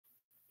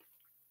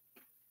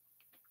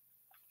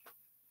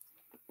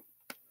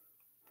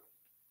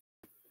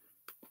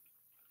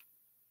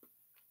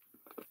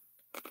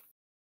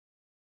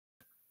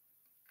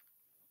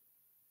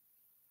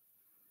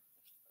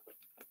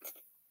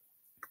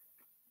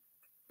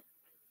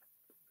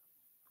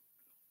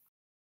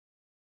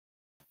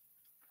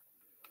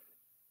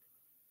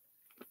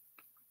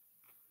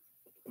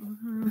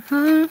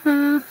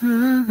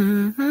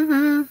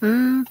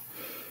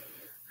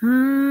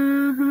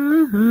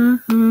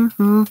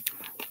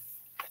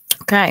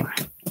Okay.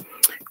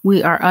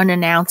 We are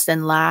unannounced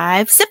and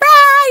live. Surprise!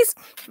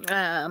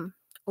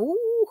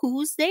 Oh,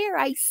 who's there?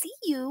 I see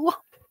you.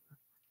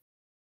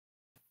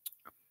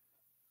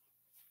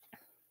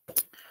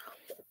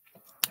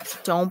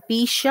 Don't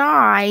be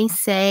shy.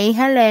 Say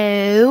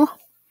hello.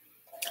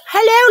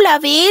 Hello,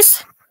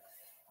 lovies.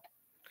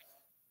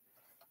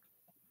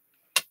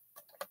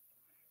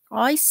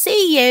 I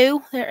see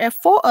you. There are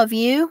 4 of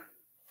you.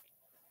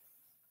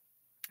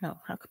 Oh,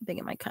 how big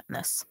am I cutting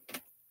this?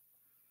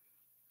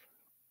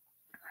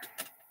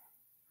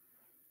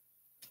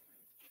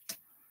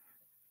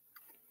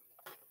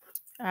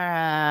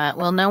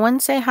 Will no one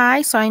say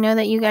hi so I know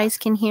that you guys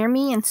can hear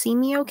me and see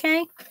me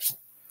okay?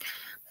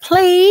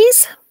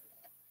 Please.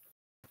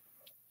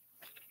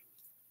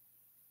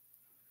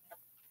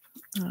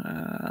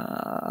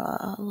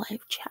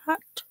 Live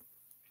chat.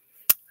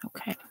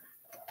 Okay.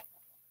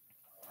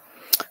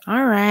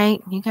 All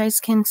right. You guys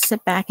can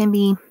sit back and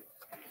be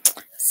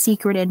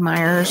secret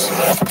admirers.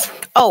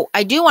 Oh,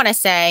 I do want to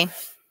say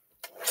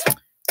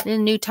the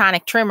new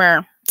tonic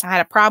trimmer. I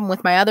had a problem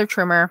with my other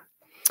trimmer.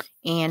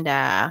 And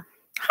hi,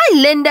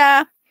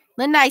 Linda.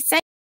 Linda, I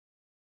sent.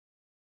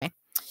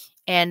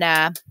 And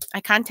I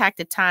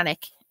contacted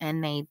Tonic,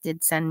 and they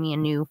did send me a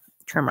new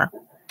trimmer.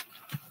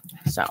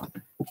 So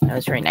that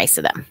was very nice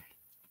of them.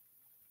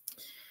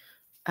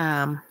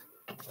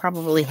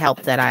 Probably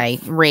helped that I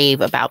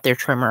rave about their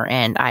trimmer,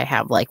 and I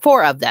have like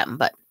 4 of them.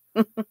 But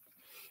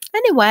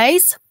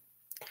anyways.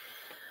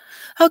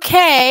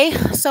 Okay,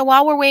 so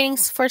while we're waiting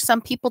for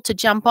some people to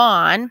jump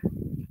on,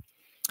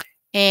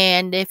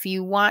 and if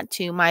you want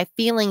to, my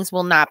feelings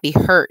will not be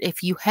hurt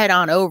if you head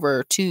on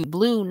over to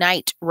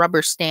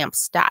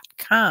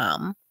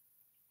BlueKnightRubberStamps.com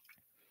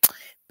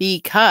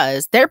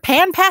because their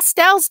pan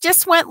pastels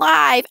just went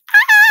live.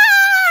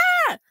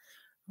 Ah!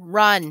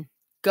 Run,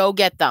 go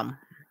get them.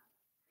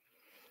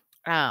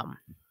 So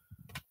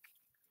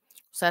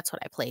that's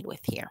what I played with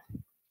here.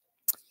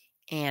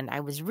 And I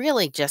was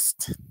really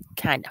just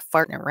kind of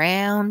farting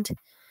around.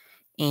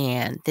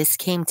 And this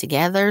came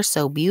together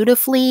so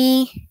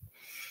beautifully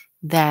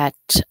that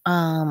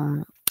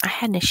I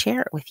had to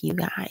share it with you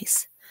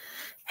guys.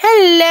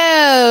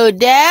 Hello,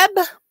 Deb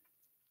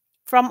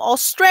from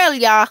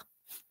Australia.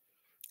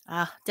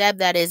 Deb,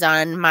 that is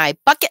on my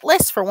bucket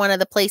list for one of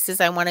the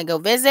places I want to go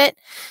visit.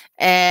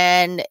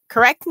 And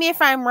correct me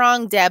if I'm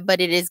wrong, Deb,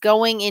 but it is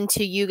going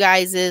into you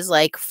guys'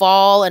 like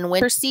fall and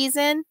winter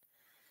season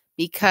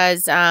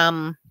because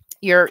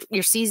your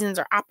seasons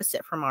are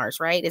opposite from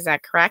ours, right? Is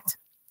that correct?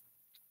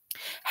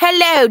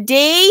 Hello,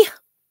 D.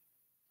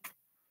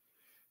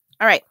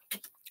 All right.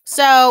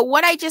 So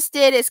what I just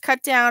did is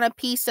cut down a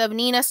piece of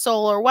Neenah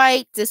Solar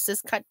White. This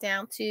is cut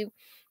down to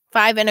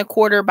 5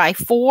 1/4 by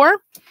 4.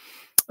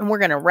 And we're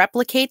going to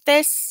replicate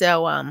this.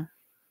 So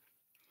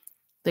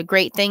the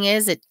great thing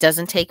is it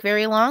doesn't take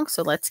very long.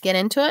 So let's get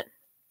into it.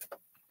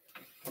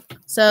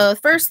 So the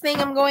first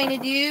thing I'm going to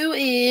do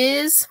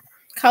is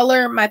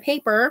color my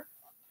paper.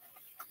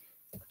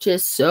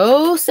 Just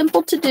so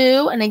simple to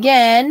do. And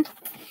again,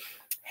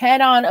 head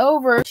on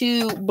over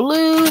to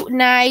Blue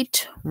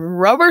Knight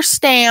Rubber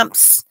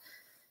Stamps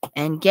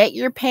and get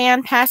your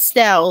pan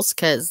pastels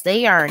because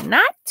they are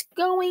not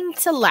going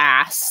to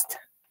last.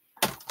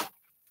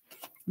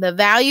 The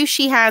value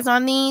she has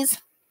on these,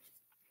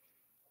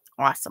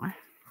 awesome.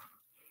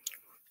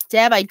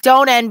 Deb, I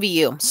don't envy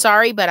you.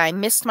 Sorry, but I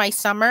missed my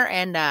summer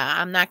and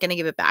I'm not going to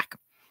give it back.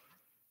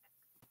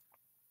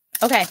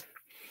 Okay.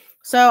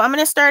 So I'm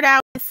going to start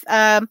out with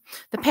the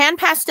pan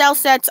pastel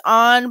sets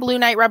on Blue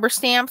Knight Rubber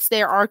Stamps.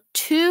 There are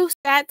 2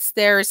 sets.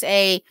 There's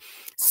a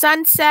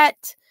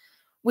sunset,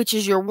 which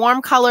is your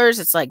warm colors.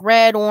 It's like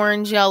red,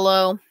 orange,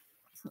 yellow,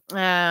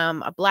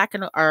 a black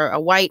or a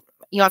white.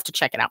 You'll have to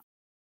check it out.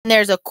 And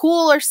there's a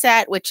cooler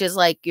set, which is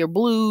like your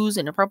blues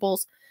and the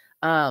purples.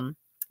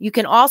 You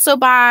can also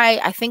buy,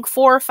 I think,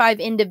 4 or 5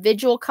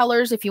 individual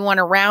colors if you want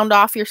to round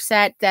off your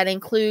set. That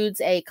includes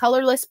a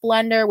colorless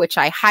blender, which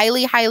I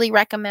highly, highly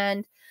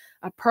recommend.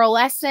 A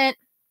pearlescent,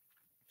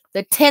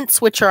 the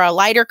tints, which are a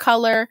lighter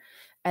color,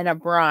 and a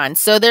bronze.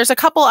 So there's a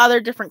couple other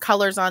different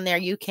colors on there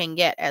you can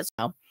get as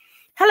well.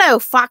 Hello,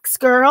 Fox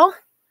Girl.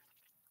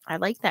 I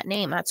like that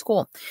name. That's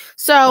cool.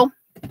 So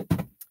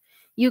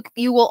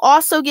you will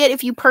also get,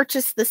 if you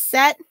purchase the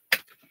set,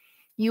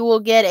 you will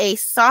get a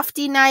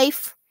softy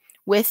knife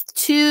with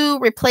 2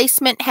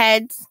 replacement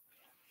heads.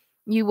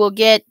 You will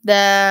get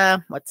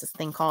the, what's this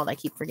thing called? I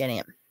keep forgetting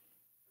it.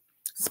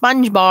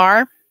 Sponge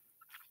bar.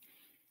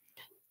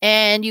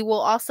 And you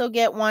will also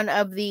get one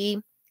of the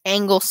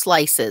angle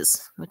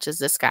slices, which is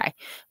this guy,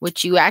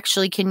 which you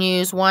actually can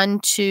use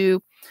 1,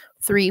 2,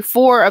 3,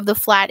 4 of the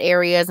flat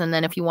areas. And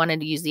then if you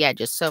wanted to use the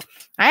edges. So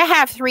I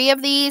have 3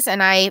 of these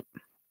and I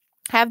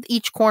have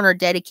each corner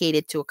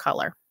dedicated to a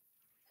color.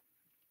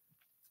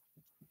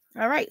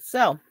 All right.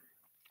 So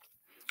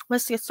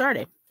let's get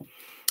started.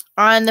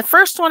 On the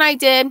first one I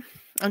did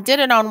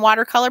it on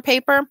watercolor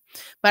paper,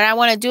 but I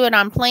want to do it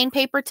on plain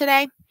paper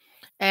today.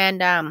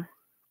 And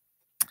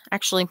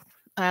actually,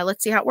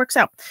 let's see how it works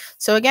out.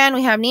 So again,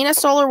 we have Neenah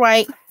Solar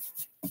White.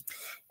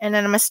 And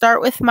then I'm going to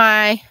start with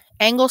my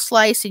angle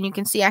slice. And you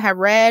can see I have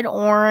red,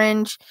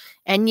 orange,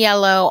 and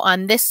yellow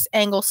on this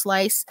angle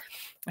slice.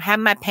 I have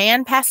my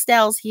pan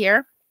pastels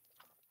here.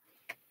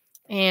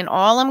 And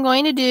all I'm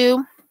going to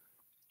do,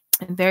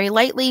 very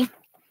lightly,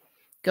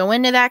 go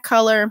into that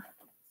color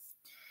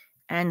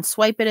and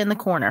swipe it in the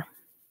corner.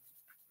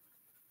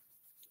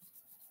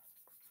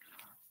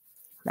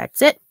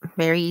 That's it.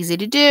 Very easy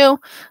to do.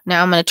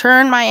 Now I'm going to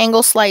turn my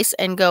angle slice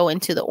and go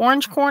into the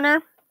orange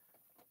corner.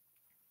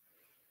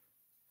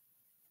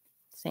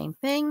 Same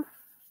thing.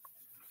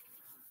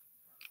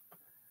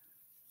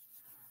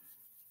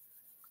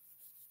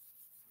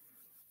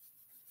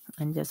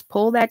 And just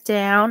pull that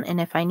down.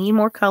 And if I need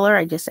more color,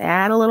 I just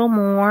add a little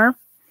more.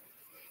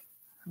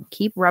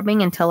 Keep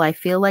rubbing until I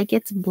feel like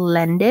it's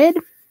blended.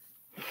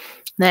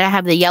 Then I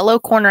have the yellow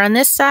corner on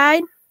this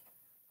side.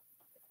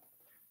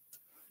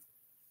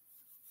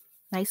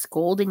 Nice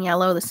golden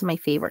yellow. This is my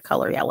favorite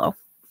color, yellow.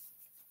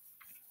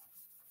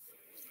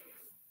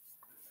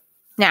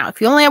 Now,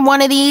 if you only have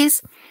one of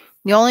these,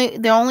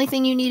 the only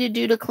thing you need to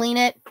do to clean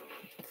it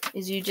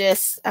is you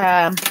just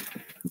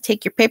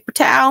take your paper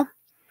towel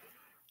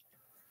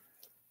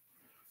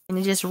and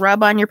you just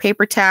rub on your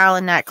paper towel,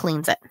 and that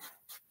cleans it.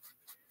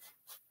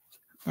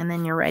 And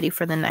then you're ready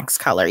for the next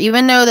color.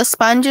 Even though the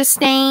sponge is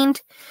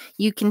stained,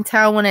 you can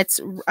tell when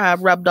it's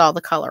rubbed all the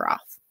color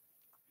off.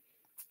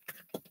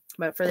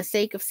 But for the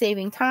sake of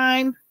saving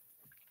time,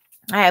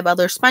 I have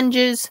other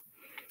sponges,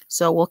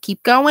 so we'll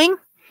keep going.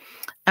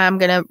 I'm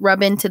going to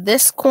rub into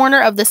this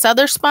corner of this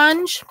other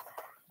sponge.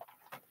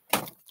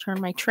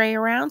 Turn my tray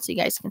around so you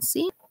guys can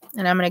see.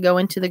 And I'm going to go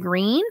into the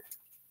green.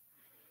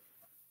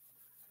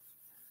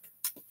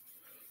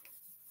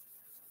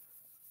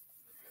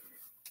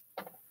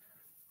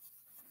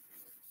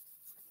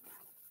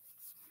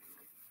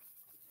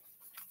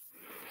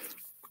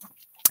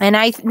 And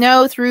I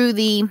know through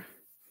the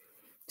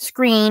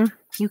screen,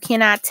 you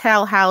cannot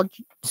tell how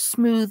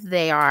smooth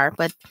they are,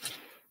 but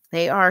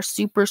they are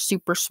super,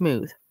 super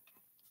smooth.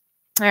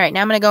 All right,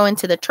 now I'm going to go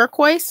into the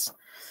turquoise,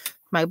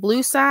 my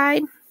blue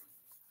side,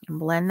 and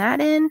blend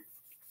that in.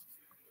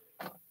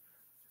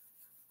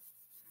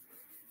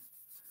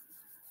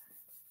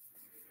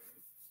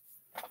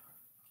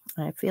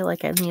 I feel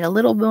like I need a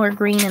little more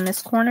green in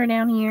this corner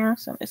down here,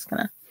 so I'm just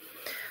going to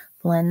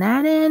blend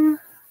that in.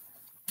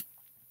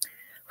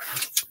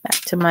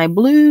 Back to my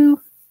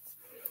blue.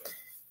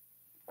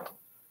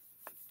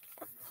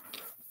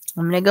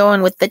 I'm going to go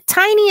in with the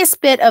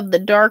tiniest bit of the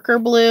darker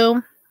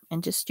blue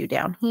and just do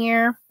down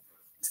here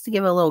just to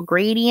give a little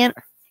gradient.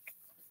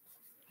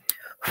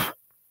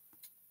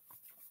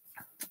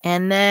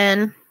 And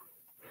then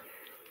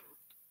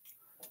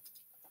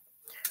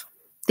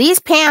these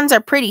pans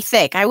are pretty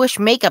thick. I wish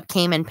makeup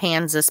came in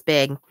pans this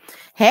big.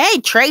 Hey,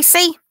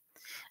 Tracy.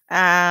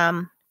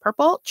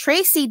 Purple.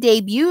 Tracy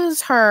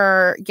debuts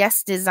her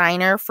guest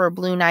designer for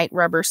Blue Night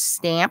Rubber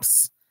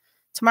Stamps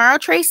tomorrow,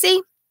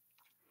 Tracy.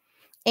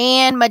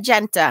 And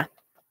magenta,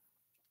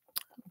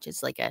 which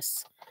is like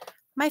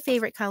my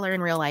favorite color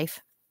in real life.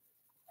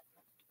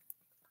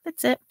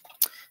 That's it.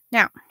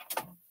 Now,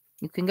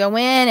 you can go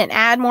in and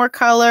add more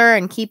color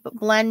and keep it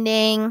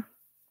blending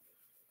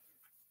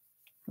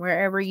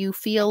wherever you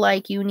feel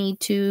like you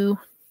need to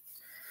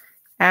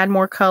add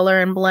more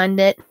color and blend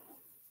it.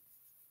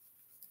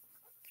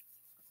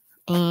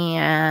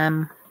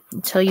 And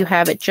until you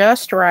have it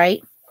just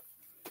right.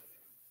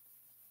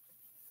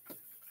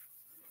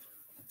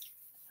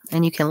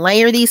 And you can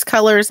layer these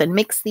colors and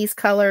mix these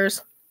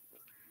colors.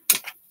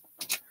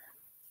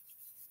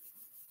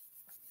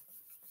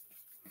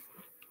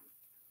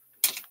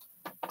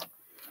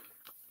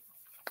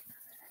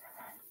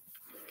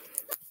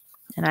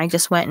 And I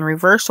just went in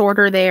reverse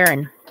order there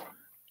and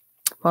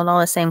put all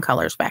the same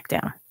colors back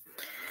down.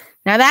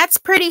 Now that's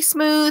pretty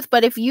smooth,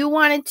 but if you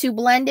wanted to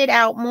blend it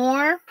out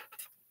more,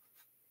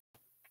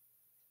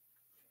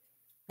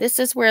 this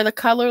is where the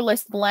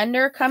colorless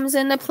blender comes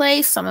into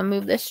place. So I'm going to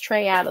move this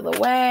tray out of the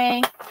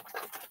way.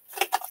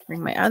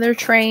 Bring my other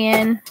tray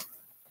in.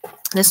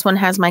 This one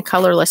has my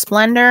colorless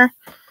blender.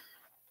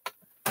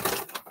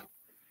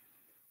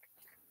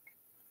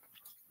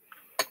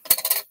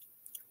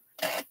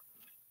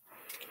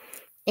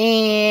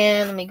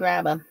 And let me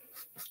grab a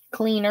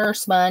cleaner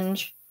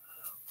sponge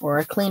or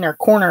a cleaner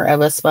corner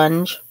of a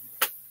sponge.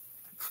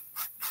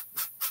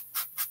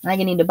 I'm going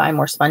to need to buy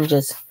more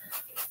sponges.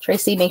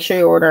 Tracy, make sure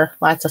you order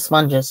lots of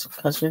sponges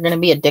because you're going to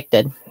be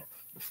addicted.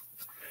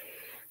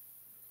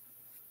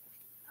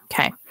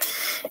 Okay.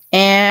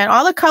 And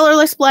all the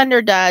colorless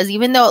blender does,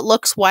 even though it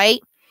looks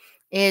white,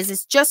 is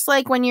it's just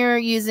like when you're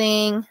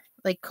using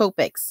like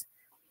Copics.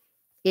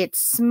 It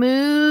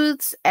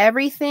smooths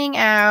everything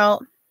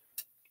out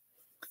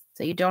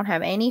so you don't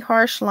have any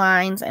harsh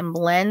lines and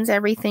blends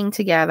everything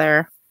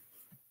together.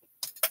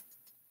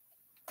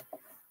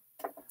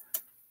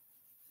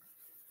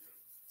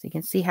 So you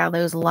can see how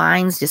those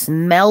lines just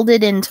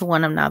melded into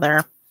one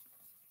another.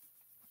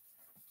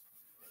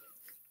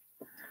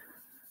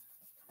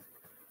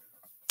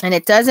 And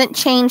it doesn't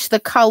change the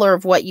color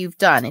of what you've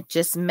done. It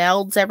just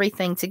melds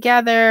everything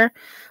together,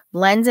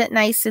 blends it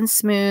nice and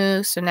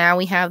smooth. So now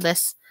we have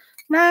this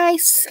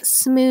nice,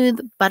 smooth,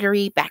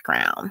 buttery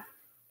background.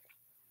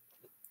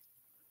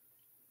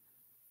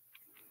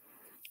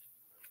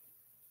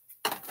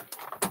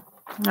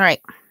 All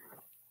right.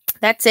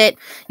 That's it.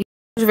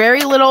 There's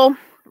very little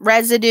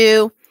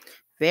residue,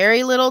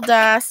 very little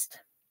dust,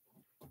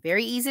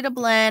 very easy to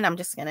blend. I'm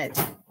just going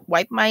to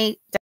wipe my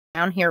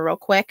down here real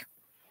quick.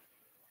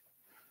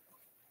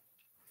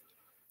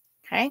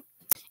 Okay.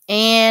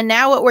 And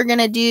now what we're going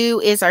to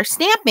do is our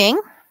stamping.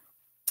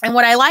 And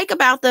what I like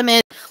about them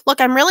is,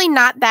 look, I'm really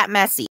not that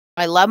messy.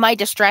 I love my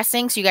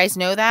distressing, so you guys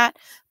know that.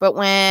 But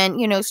when,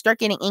 you know, start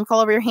getting ink all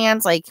over your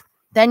hands, like,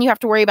 then you have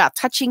to worry about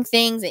touching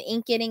things and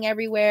ink getting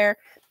everywhere.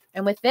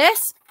 And with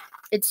this,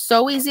 it's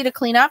so easy to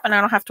clean up, and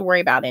I don't have to worry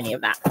about any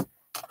of that.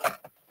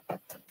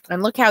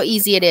 And look how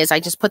easy it is. I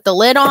just put the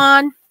lid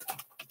on.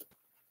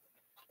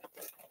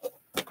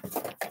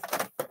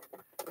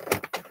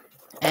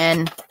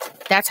 And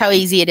that's how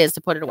easy it is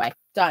to put it away.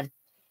 Done.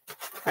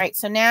 All right,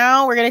 so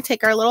now we're going to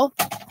take our little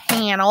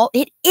panel.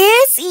 It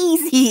is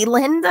easy,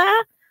 Linda.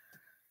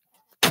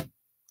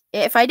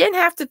 If I didn't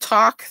have to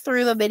talk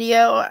through the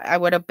video, I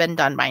would have been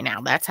done by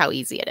now. That's how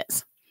easy it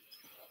is.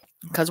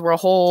 Because we're a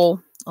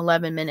whole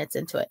 11 minutes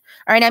into it.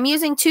 All right, I'm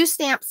using 2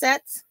 stamp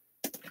sets.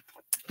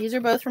 These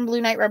are both from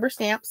Blue Knight Rubber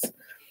Stamps.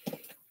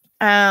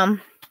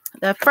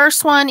 The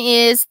first one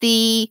is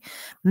the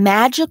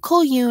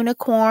Magical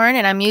Unicorn,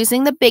 and I'm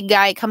using the big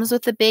guy. It comes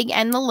with the big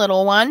and the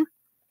little one.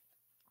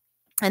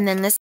 And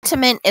then the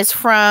sentiment is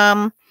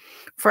from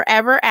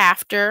Forever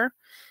After.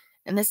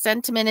 And the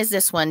sentiment is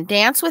this one: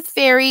 dance with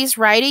fairies,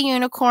 ride a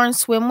unicorn,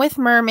 swim with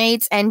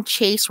mermaids, and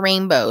chase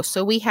rainbows.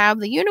 So we have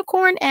the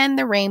unicorn and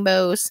the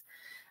rainbows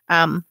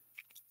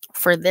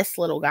for this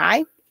little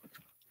guy.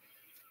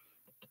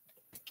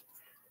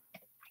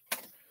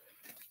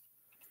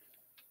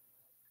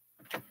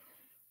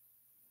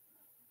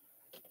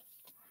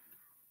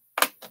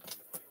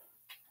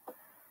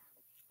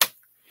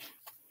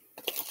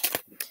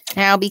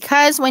 Now,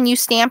 because when you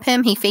stamp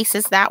him, he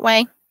faces that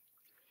way.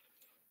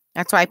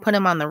 That's why I put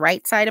him on the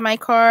right side of my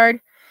card.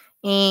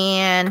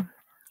 And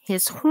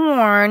his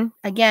horn,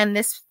 again,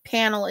 this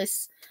panel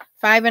is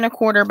 5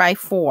 1/4 by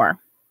 4.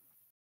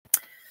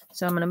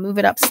 So I'm going to move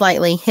it up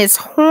slightly. His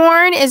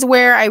horn is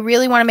where I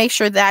really want to make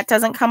sure that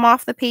doesn't come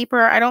off the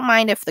paper. I don't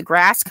mind if the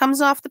grass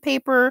comes off the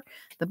paper,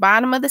 the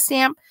bottom of the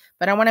stamp,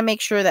 but I want to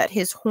make sure that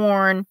his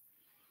horn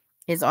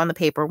is on the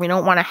paper. We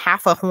don't want a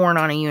half a horn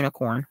on a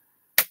unicorn,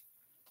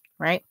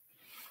 right?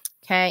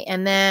 Okay,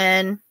 and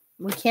then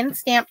we can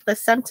stamp the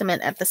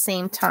sentiment at the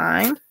same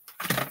time.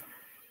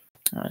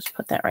 I'll just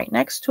put that right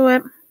next to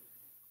it.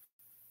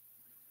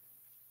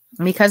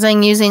 And because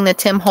I'm using the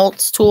Tim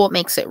Holtz tool, it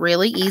makes it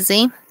really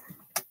easy.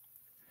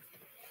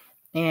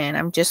 And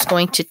I'm just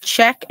going to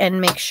check and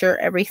make sure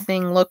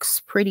everything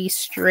looks pretty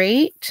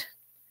straight.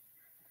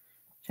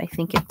 I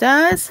think it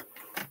does.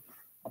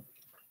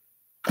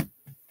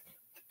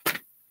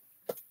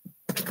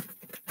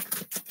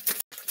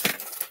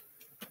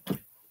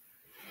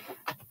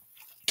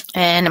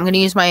 And I'm going to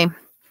use my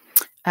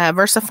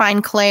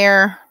VersaFine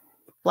Clair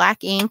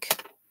black ink.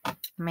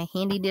 My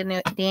handy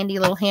dandy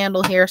little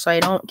handle here so I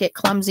don't get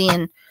clumsy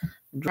and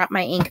drop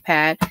my ink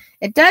pad.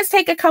 It does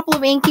take a couple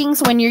of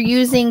inkings when you're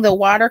using the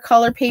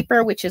watercolor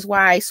paper, which is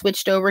why I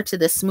switched over to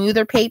the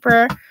smoother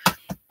paper.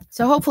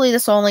 So hopefully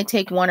this will only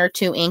take 1 or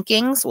 2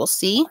 inkings. We'll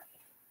see.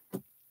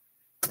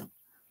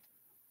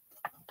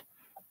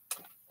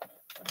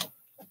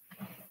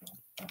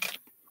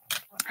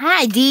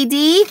 Hi, Dee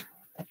Dee.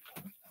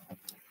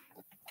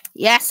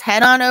 Yes,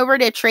 head on over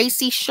to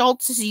Tracy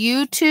Schultz's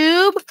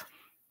YouTube.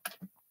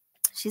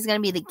 She's going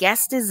to be the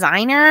guest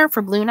designer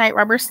for Blue Knight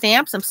Rubber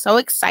Stamps. I'm so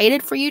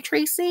excited for you,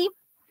 Tracy.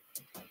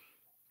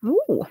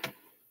 Ooh,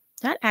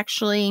 that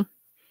actually,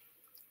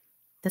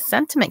 the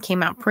sentiment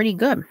came out pretty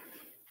good.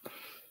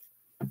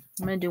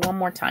 I'm going to do one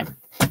more time.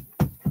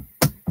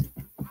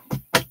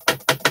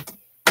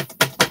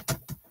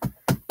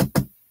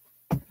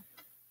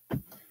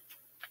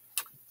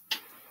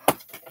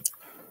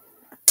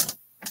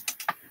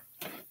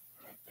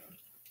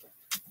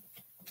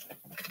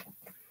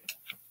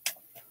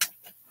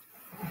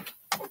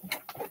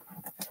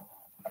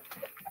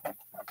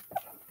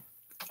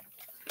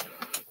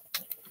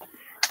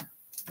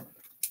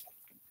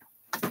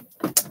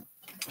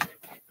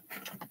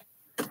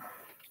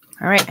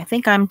 All right, I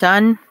think I'm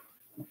done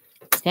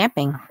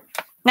stamping.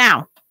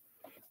 Now,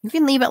 you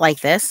can leave it like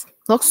this.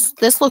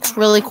 This looks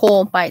really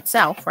cool by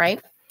itself,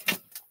 right?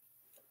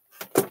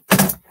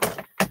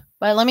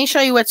 But let me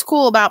show you what's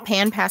cool about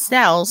pan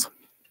pastels.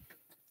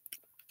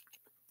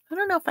 I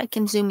don't know if I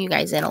can zoom you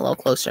guys in a little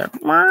closer.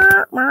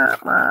 Here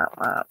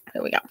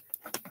we go.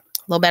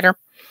 A little better.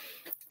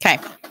 Okay.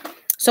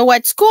 So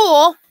what's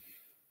cool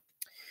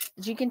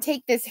is you can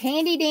take this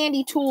handy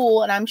dandy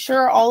tool, and I'm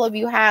sure all of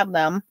you have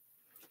them.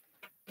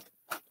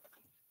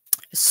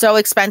 It's so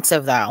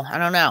expensive, though. I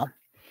don't know.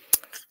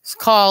 It's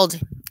called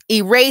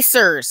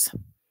erasers.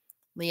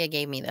 Leah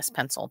gave me this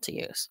pencil to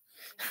use.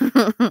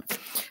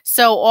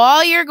 So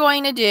all you're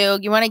going to do,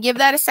 you want to give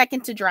that a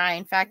second to dry.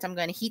 In fact, I'm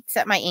going to heat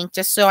set my ink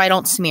just so I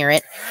don't smear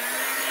it.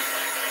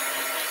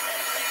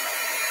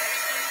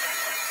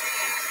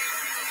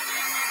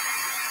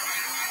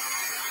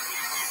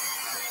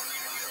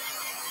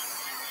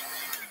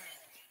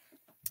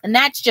 And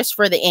that's just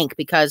for the ink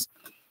because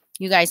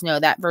you guys know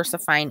that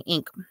VersaFine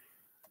ink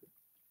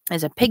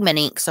is a pigment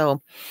ink.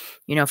 So,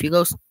 you know, if you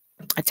go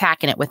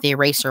attacking it with the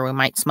eraser, we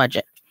might smudge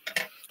it.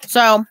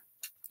 So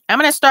I'm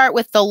going to start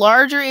with the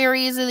larger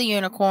areas of the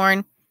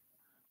unicorn.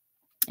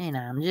 And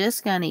I'm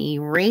just going to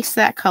erase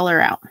that color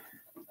out.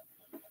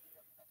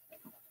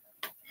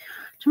 Do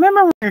you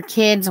remember when we were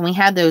kids and we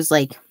had those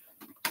like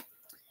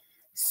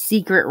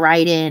secret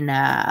write-in,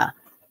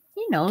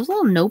 you know, those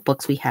little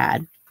notebooks we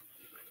had?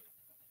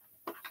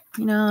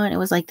 You know, and it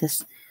was like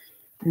this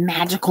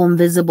magical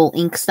invisible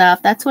ink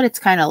stuff. That's what it's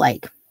kind of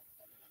like.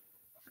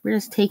 We're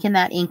just taking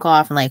that ink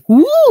off and like,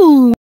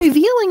 woo,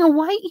 revealing a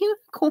white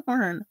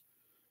unicorn.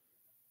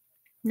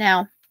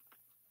 Now,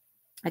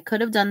 I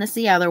could have done this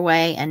the other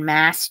way and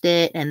masked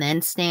it and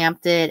then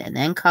stamped it and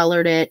then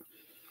colored it.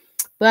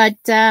 But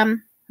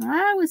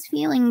I was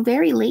feeling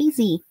very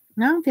lazy.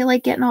 I don't feel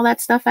like getting all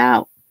that stuff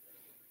out.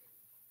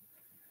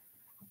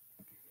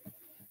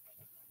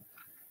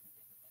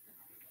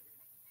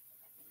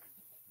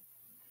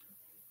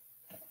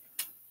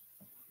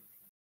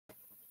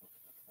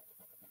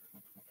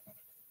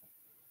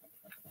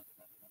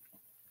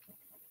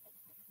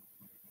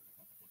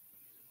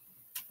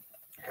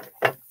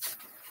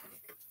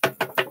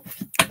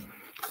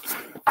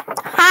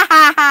 Ha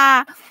ha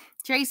ha!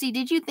 Tracy,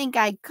 did you think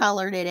I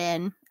colored it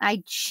in?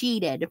 I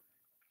cheated.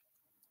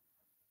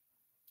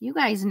 You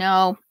guys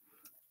know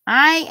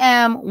I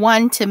am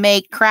one to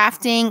make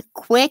crafting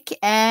quick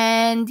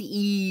and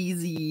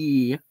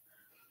easy.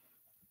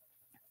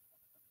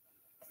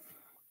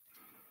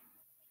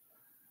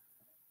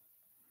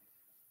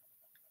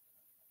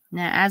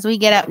 Now, as we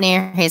get up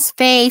near his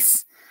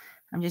face,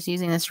 I'm just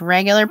using this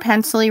regular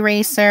pencil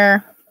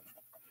eraser.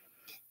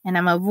 And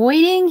I'm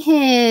avoiding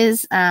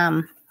his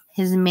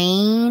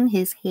mane,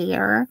 his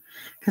hair,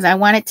 because I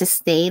want it to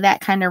stay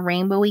that kind of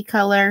rainbowy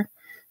color.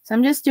 So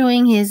I'm just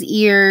doing his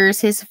ears,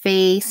 his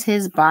face,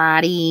 his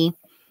body.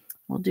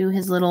 We'll do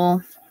his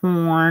little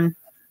horn.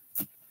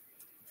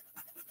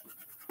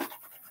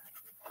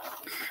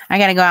 I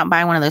got to go out and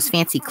buy one of those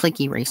fancy click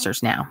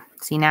erasers now.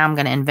 See, now I'm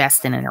going to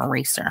invest in an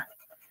eraser.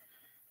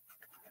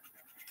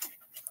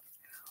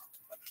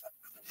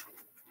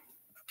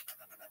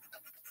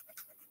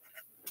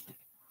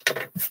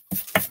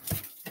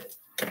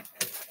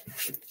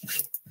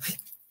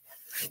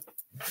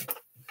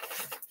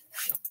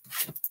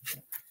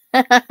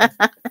 All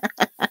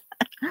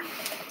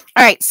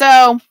right,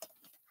 so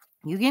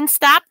you can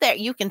stop there.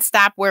 You can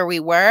stop where we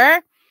were.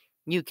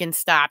 You can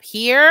stop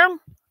here.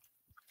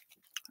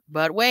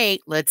 But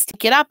wait, let's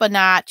take it up a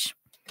notch.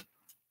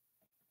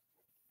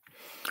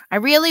 I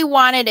really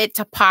wanted it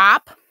to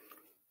pop.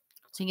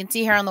 So you can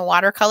see here on the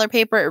watercolor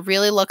paper, it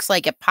really looks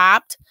like it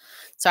popped.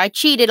 So I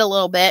cheated a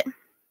little bit.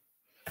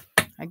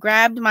 I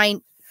grabbed my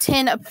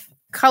tin of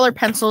color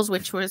pencils,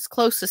 which was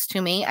closest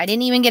to me. I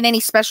didn't even get any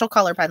special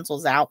color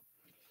pencils out.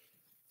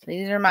 So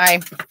these are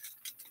my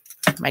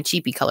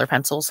cheapy color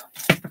pencils.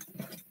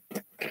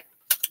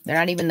 They're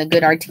not even the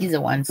good Arteza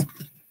ones.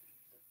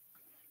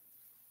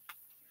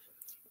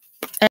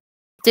 And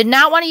did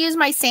not want to use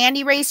my sand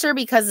eraser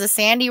because the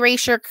sand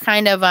eraser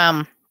kind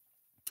of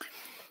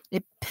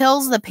it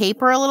pills the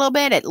paper a little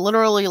bit. It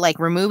literally like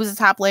removes the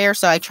top layer.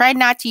 So I tried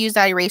not to use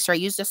that eraser. I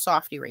used a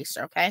soft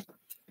eraser, okay?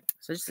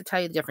 So just to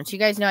tell you the difference. You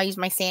guys know I use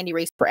my sand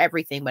eraser for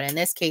everything, but in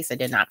this case I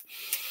did not.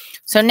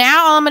 So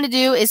now all I'm going to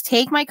do is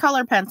take my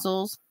color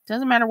pencils.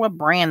 Doesn't matter what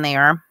brand they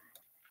are.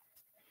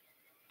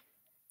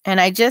 And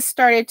I just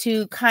started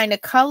to kind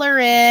of color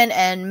in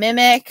and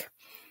mimic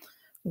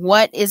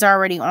what is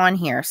already on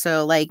here.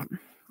 So like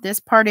this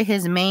part of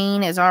his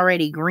mane is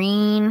already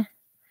green.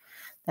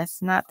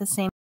 That's not the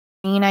same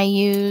green I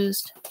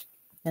used.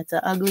 That's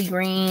an ugly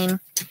green.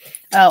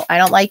 Oh, I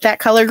don't like that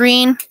color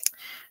green.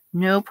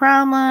 No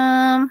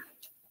problem.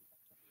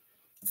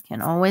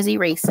 Can always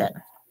erase it.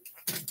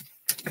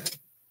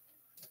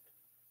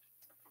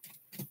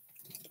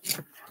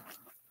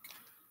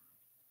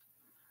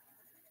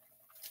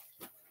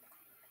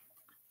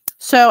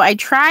 So I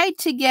tried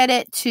to get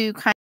it to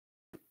kind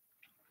of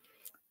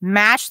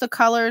match the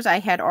colors I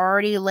had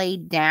already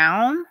laid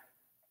down.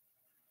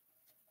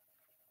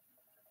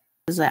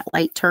 Is that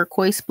light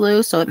turquoise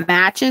blue? So it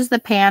matches the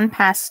pan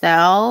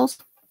pastels.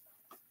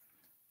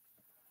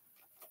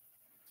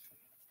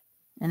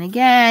 And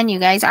again, you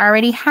guys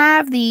already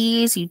have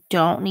these. You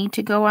don't need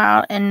to go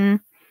out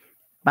and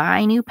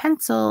buy new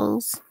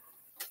pencils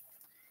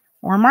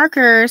or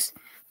markers.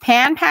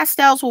 Pan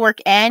pastels will work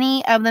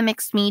any of the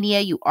mixed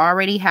media you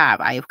already have.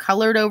 I have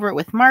colored over it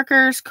with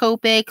markers,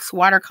 Copics,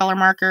 watercolor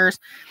markers.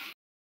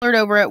 Colored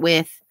over it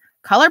with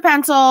color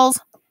pencils.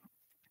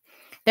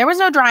 There was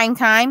no drying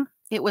time.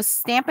 It was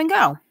stamp and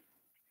go.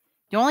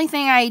 The only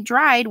thing I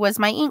dried was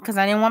my ink because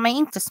I didn't want my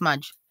ink to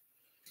smudge.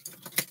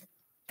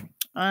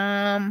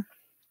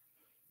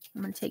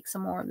 I'm going to take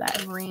some more of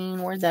that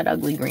green. Where'd that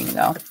ugly green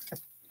go?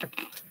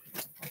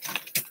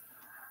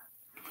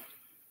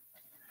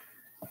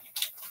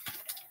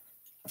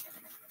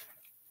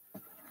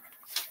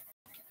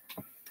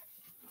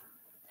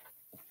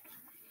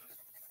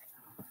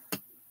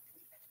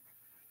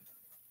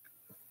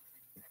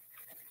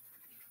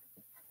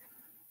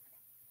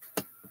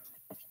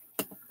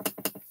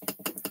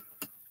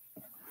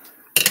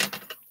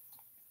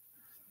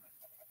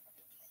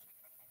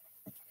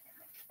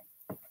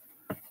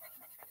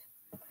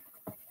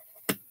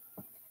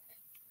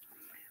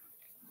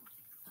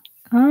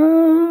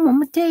 Oh, I'm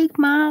gonna take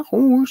my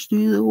horse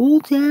through the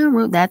old town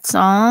road. That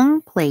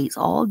song plays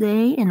all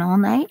day and all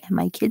night, and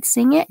my kids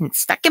sing it, and it's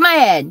stuck in my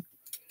head.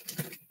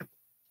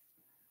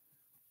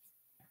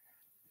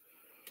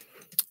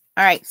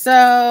 All right,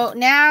 so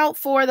now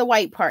for the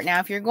white part. Now,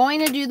 if you're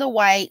going to do the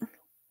white,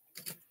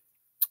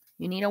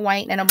 you need a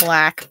white and a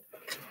black.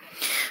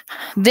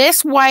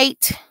 This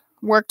white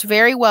worked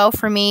very well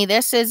for me.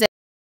 This is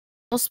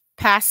a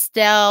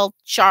pastel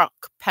chalk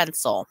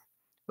pencil,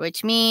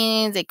 which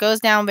means it goes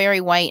down very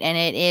white and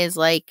it is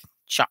like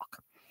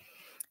chalk.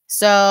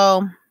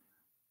 So,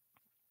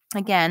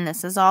 again,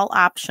 this is all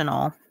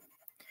optional.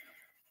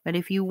 But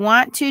if you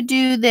want to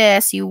do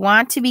this, you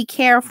want to be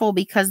careful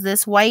because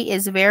this white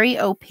is very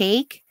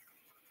opaque.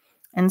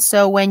 And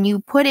so when you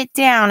put it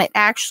down, it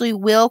actually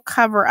will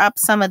cover up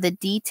some of the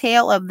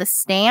detail of the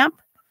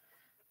stamp.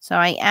 So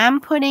I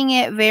am putting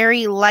it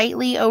very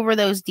lightly over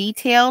those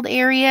detailed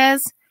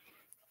areas,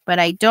 but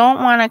I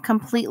don't want to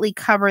completely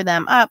cover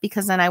them up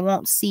because then I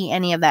won't see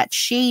any of that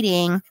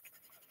shading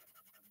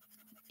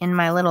in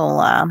my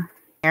little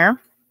here.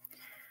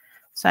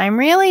 So I'm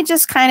really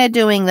just kind of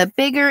doing the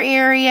bigger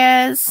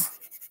areas.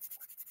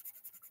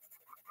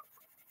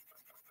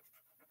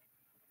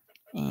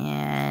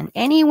 And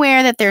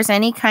anywhere that there's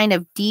any kind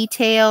of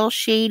detail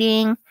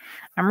shading,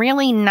 I'm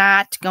really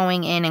not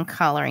going in and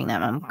coloring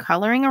them. I'm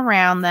coloring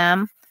around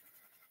them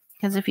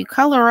because if you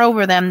color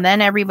over them,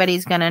 then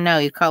everybody's going to know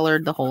you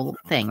colored the whole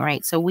thing,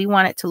 right? So we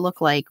want it to look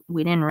like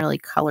we didn't really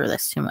color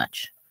this too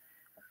much.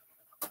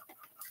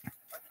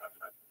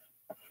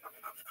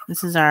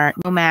 This is our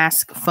no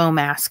mask, faux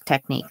mask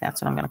technique. That's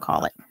what I'm going to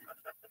call it.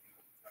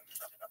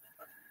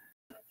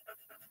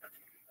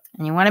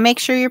 And you want to make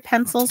sure your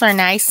pencils are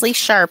nicely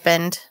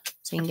sharpened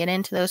so you can get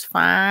into those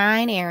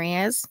fine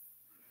areas.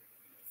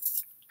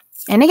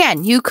 And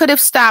again, you could have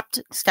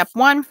stopped step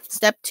 1,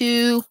 step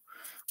 2.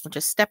 We're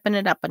just stepping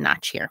it up a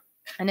notch here.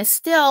 And it's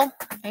still,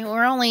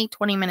 we're only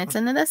 20 minutes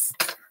into this,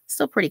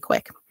 still pretty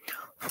quick.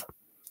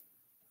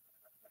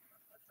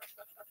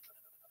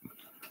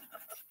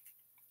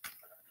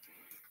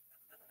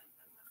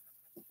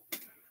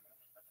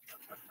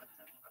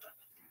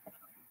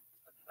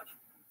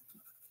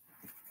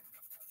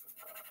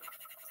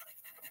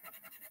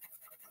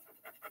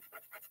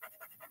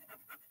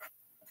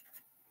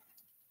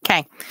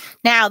 Okay,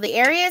 now the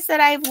areas that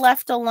I've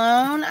left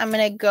alone, I'm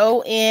going to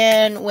go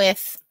in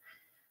with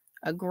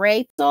a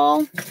gray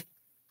pencil.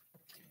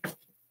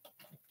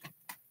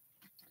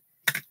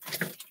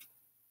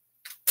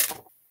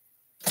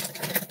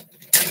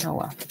 Oh,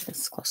 well,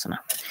 this is close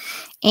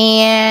enough.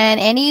 And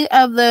any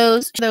of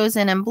those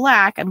in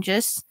black, I'm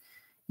just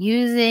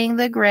using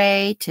the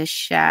gray to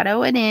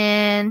shadow it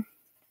in.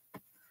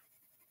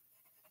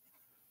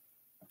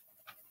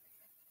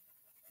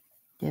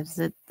 Gives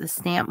it the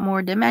stamp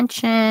more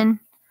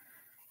dimension.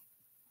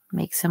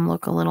 Makes him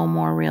look a little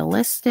more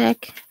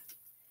realistic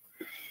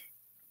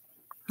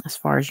as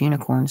far as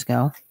unicorns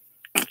go.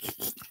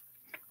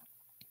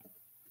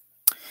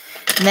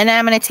 And then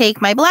I'm going to take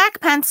my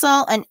black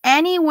pencil, and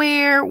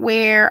anywhere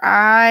where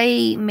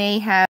I may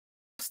have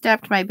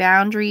stepped my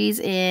boundaries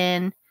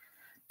in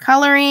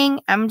coloring,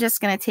 I'm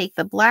just going to take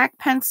the black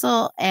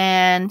pencil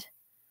and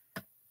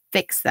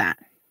fix that.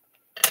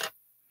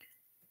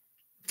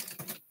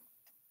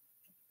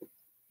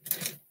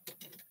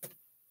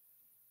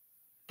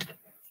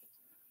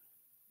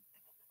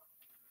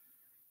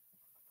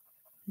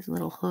 These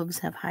little hooves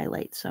have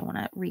highlights, so I want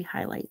to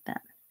re-highlight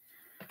that.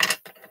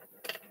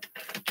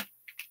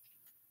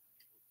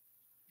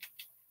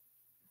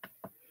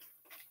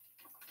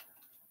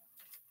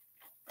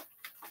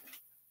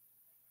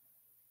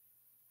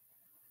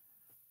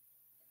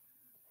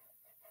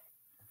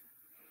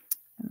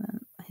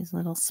 His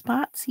little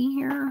spots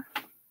here.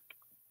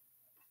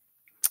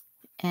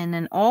 And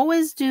then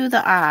always do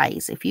the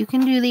eyes. If you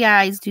can do the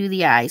eyes, do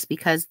the eyes,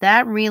 because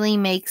that really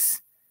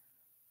makes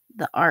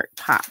the art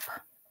pop.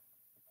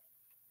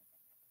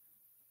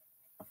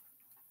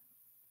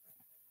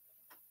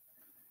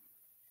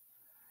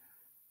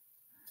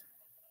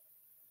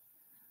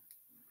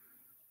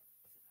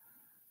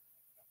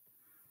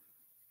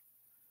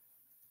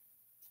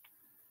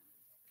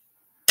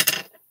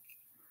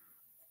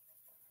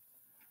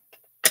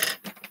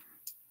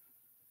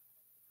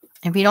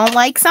 If you don't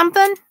like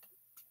something,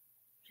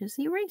 just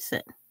erase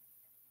it.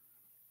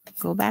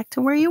 Go back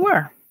to where you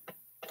were.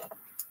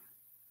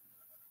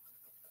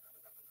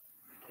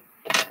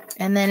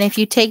 And then if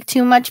you take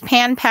too much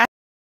pan pastel,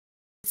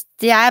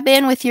 dab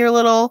in with your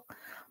little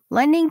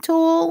blending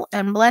tool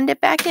and blend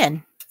it back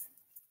in.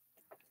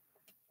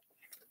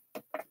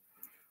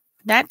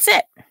 That's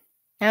it.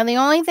 Now, the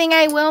only thing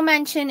I will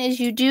mention is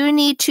you do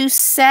need to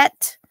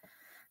set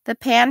the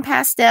pan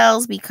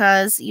pastels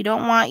because you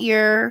don't want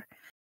your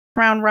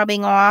crown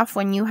rubbing off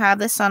when you have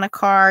this on a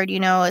card.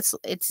 You know,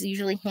 it's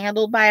usually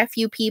handled by a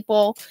few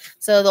people,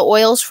 so the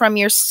oils from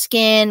your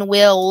skin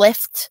will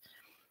lift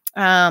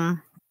that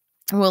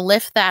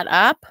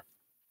up.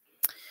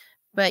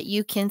 But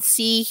you can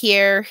see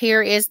here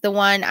is the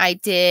one I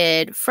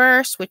did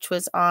first, which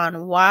was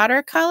on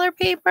watercolor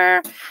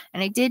paper,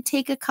 and I did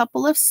take a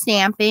couple of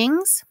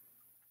stampings.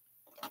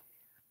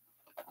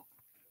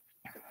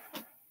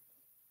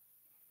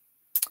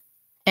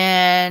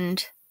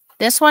 And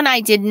this one I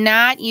did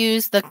not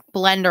use the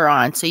blender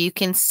on, so you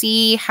can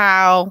see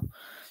how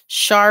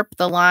sharp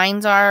the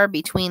lines are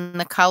between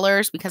the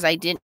colors because I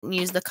didn't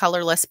use the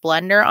colorless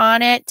blender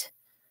on it.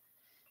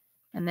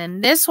 And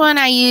then this one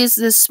I used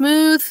the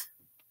smooth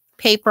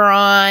paper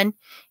on,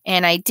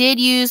 and I did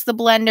use the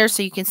blender,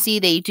 so you can see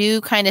they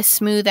do kind of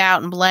smooth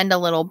out and blend a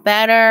little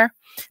better.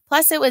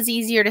 Plus, it was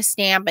easier to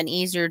stamp and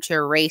easier to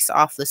erase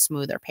off the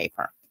smoother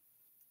paper.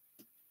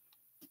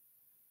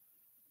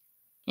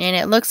 And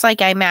it looks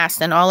like I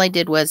masked, and all I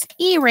did was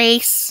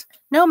erase,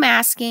 no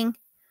masking.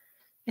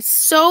 It's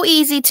so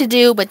easy to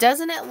do, but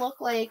doesn't it look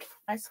like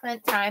I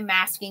spent time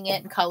masking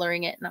it and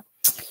coloring it? No.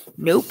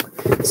 Nope.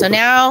 So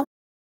now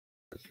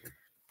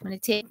I'm going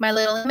to take my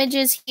little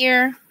images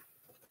here,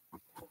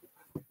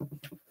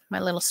 my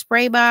little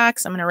spray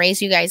box. I'm going to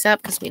raise you guys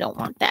up because we don't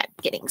want that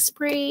getting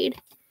sprayed.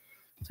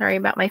 Sorry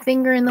about my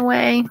finger in the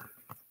way.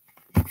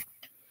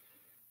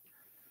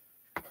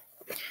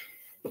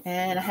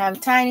 And I have a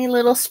tiny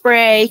little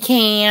spray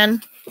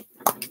can.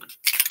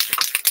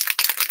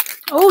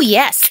 Oh,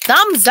 yes.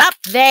 Thumbs up,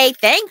 they.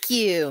 Thank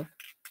you.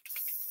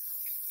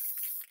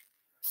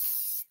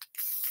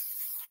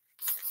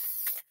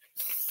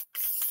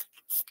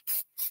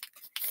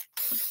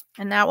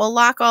 And that will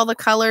lock all the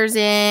colors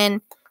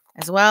in,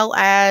 as well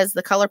as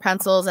the color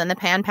pencils and the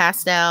pan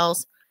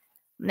pastels.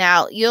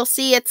 Now, you'll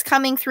see it's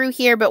coming through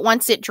here, but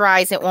once it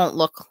dries, it won't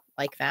look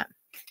like that.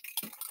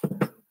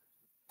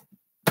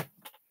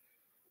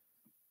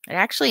 It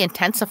actually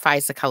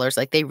intensifies the colors.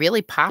 Like, they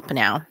really pop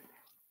now.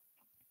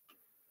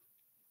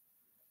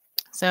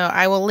 So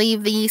I will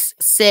leave these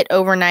sit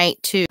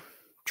overnight to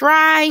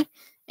dry,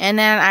 and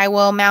then I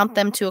will mount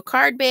them to a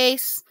card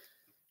base,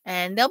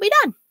 and they'll be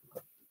done.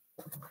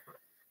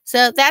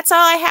 So that's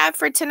all I have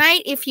for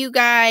tonight. If you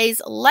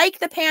guys like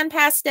the pan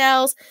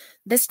pastels,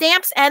 the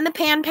stamps and the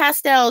pan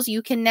pastels,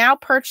 you can now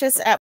purchase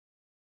at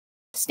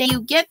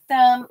you get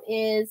them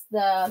is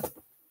the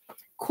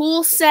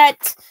cool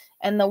set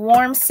and the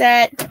warm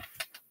set.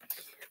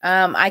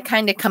 I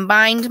kind of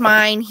combined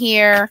mine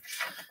here.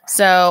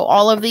 So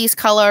all of these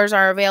colors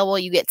are available.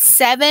 You get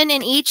 7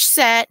 in each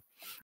set.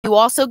 You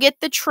also get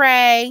the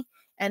tray.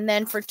 And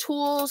then for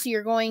tools,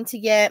 you're going to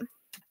get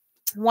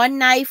 1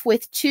 knife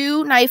with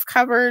 2 knife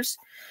covers.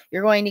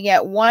 You're going to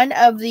get 1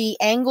 of the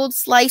angled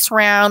slice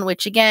round,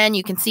 which again,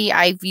 you can see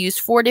I've used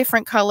 4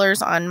 different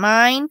colors on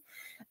mine.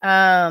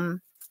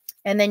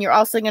 And then you're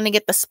also going to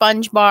get the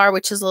sponge bar,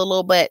 which is a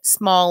little bit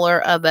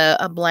smaller of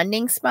a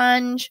blending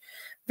sponge.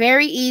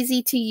 Very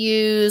easy to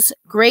use.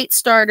 Great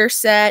starter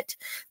set.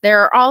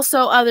 There are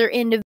also other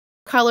individual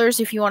colors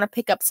if you want to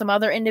pick up some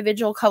other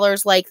individual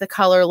colors like the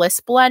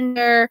colorless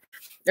blender.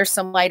 There's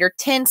some lighter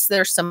tints.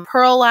 There's some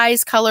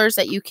pearlized colors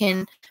that you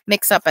can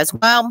mix up as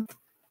well.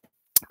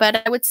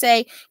 But I would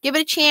say give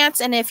it a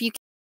chance. And if you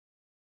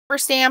for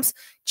stamps,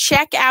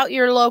 check out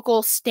your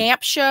local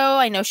stamp show.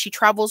 I know she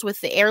travels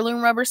with the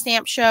Heirloom Rubber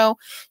Stamp Show.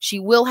 She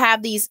will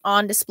have these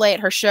on display at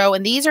her show.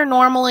 And these are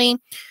normally,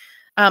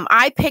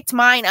 I picked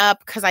mine up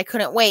because I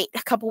couldn't wait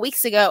a couple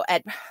weeks ago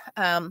at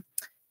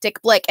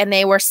Dick Blick, and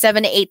they were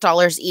 $7 to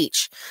 $8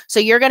 each. So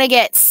you're going to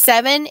get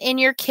 7 in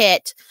your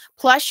kit.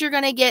 Plus, you're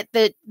going to get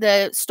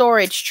the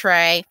storage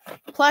tray.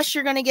 Plus,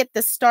 you're going to get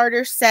the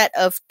starter set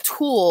of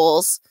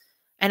tools.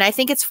 And I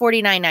think it's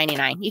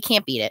 $49.99. You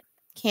can't beat it.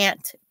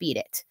 Can't beat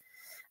it.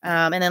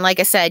 And then, like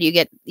I said, you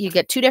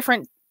get 2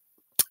 different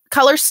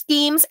color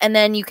schemes, and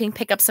then you can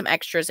pick up some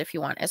extras if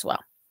you want as well.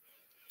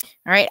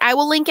 All right. I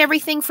will link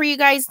everything for you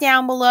guys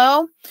down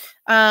below.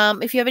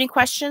 If you have any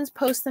questions,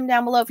 post them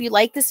down below. If you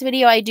like this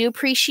video, I do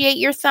appreciate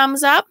your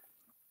thumbs up.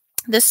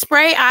 The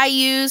spray I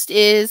used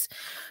is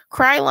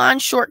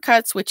Krylon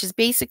Shortcuts, which is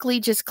basically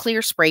just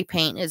clear spray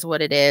paint is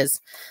what it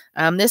is.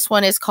 This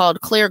one is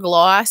called Clear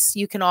Gloss.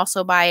 You can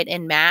also buy it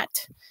in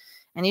matte.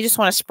 And you just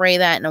want to spray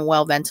that in a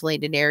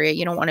well-ventilated area.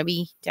 You don't want to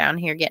be down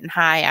here getting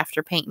high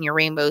after painting your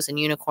rainbows and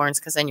unicorns,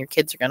 because then your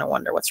kids are going to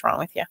wonder what's wrong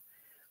with you.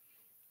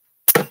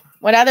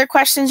 What other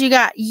questions you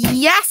got?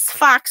 Yes,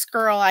 Fox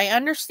Girl. I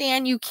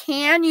understand you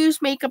can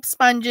use makeup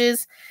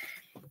sponges.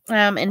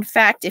 In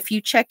fact, if you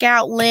check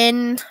out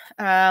Lynn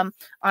on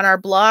our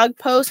blog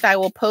post, I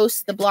will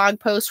post the blog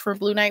post for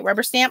Blue Night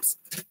Rubber Stamps.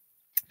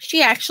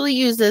 She actually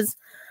uses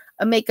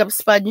a makeup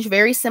sponge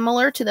very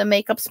similar to the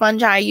makeup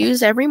sponge I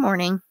use every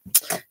morning.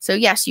 So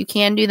yes, you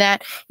can do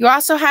that. You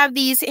also have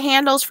these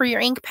handles for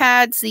your ink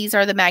pads. These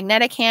are the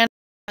magnetic handles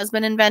that has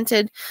been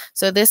invented.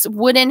 So this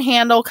wooden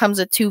handle comes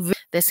with two.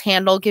 This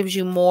handle gives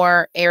you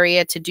more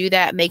area to do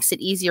that, makes it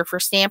easier for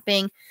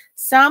stamping.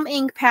 Some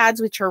ink pads,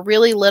 which are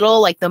really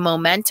little, like the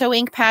Memento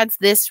ink pads,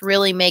 this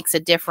really makes a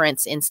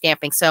difference in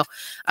stamping. So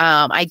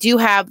I do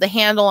have the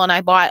handle, and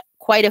I bought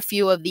quite a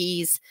few of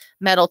these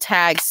metal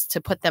tags to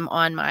put them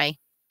on my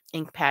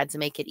ink pads and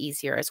make it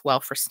easier as well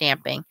for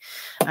stamping.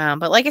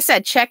 But like I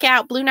said, check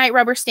out Blue Knight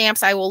Rubber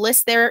Stamps. I will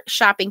list their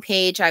shopping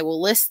page. I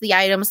will list the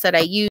items that I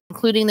use,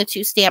 including the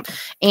 2 stamp,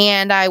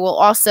 and I will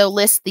also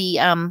list the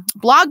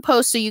blog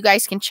post so you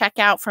guys can check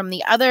out from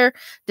the other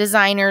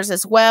designers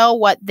as well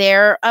what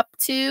they're up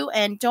to.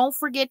 And don't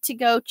forget to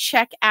go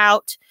check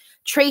out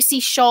Tracy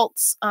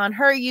Schultz on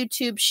her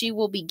YouTube. She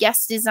will be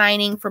guest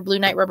designing for Blue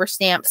Knight Rubber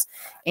Stamps,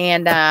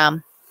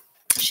 and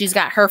she's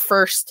got her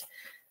first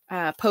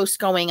post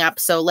going up.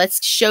 So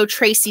let's show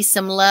Tracy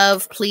some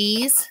love,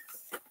 please.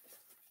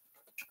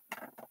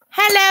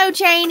 Hello,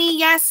 Janie.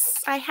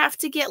 Yes, I have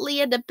to get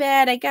Leah to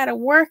bed. I got to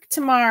work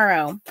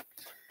tomorrow.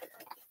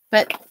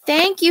 But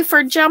thank you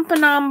for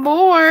jumping on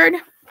board.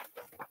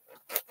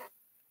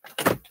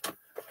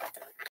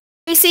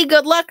 Tracy,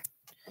 good luck.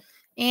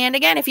 And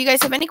again, if you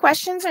guys have any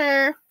questions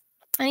or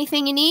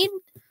anything you need,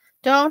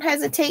 don't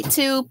hesitate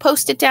to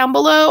post it down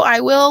below. I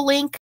will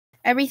link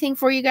everything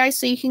for you guys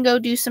so you can go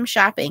do some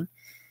shopping.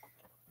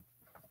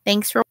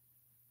 Thanks for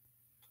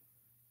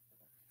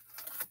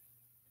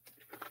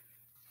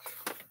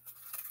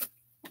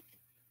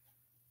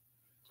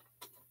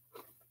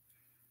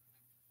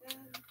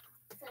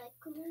So I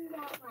cleaned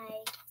out my